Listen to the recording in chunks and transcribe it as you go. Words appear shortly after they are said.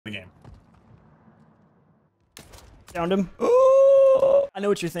Found him. Oh! I know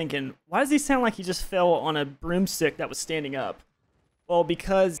what you're thinking. Why does he sound like he just fell on a broomstick that was standing up? Well,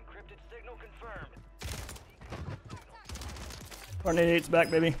 because... Car 98's back,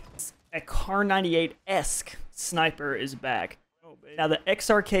 baby. A Car 98-esque sniper is back. Now, the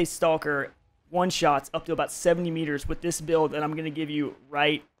XRK Stalker one-shots up to about 70 meters with this build that I'm going to give you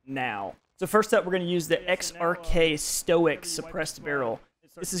right now. So first up, we're going to use the XRK Stoic suppressed barrel.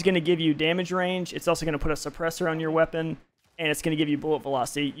 This is going to give you damage range. It's also going to put a suppressor on your weapon, and it's going to give you bullet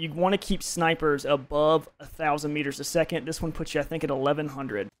velocity. You want to keep snipers above 1,000 meters a second. This one puts you, I think, at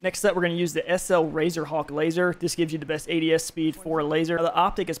 1,100. Next up, we're going to use the SL Razorhawk laser. This gives you the best ADS speed for a laser. Now, the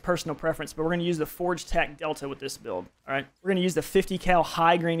optic is personal preference, but we're going to use the Forged Tac Delta with this build. All right, we're going to use the 50 cal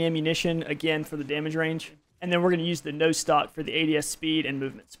high grain ammunition again for the damage range. And then we're going to use the no stock for the ADS speed and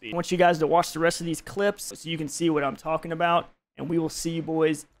movement speed. I want you guys to watch the rest of these clips so you can see what I'm talking about. And we will see you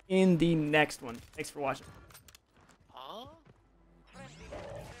boys in the next one. Thanks for watching.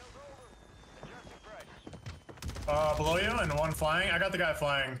 Below you and one flying. I got the guy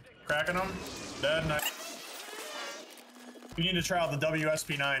flying. Cracking him. Dead. Nice. We need to try out the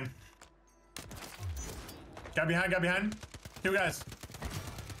WSP9. Got behind, got behind. Two guys.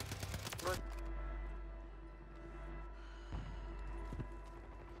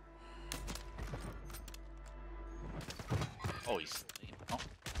 Oh, he's... Oh.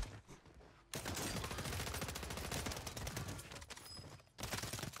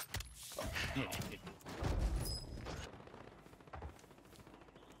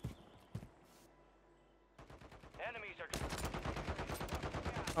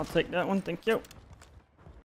 I'll take that one, thank you.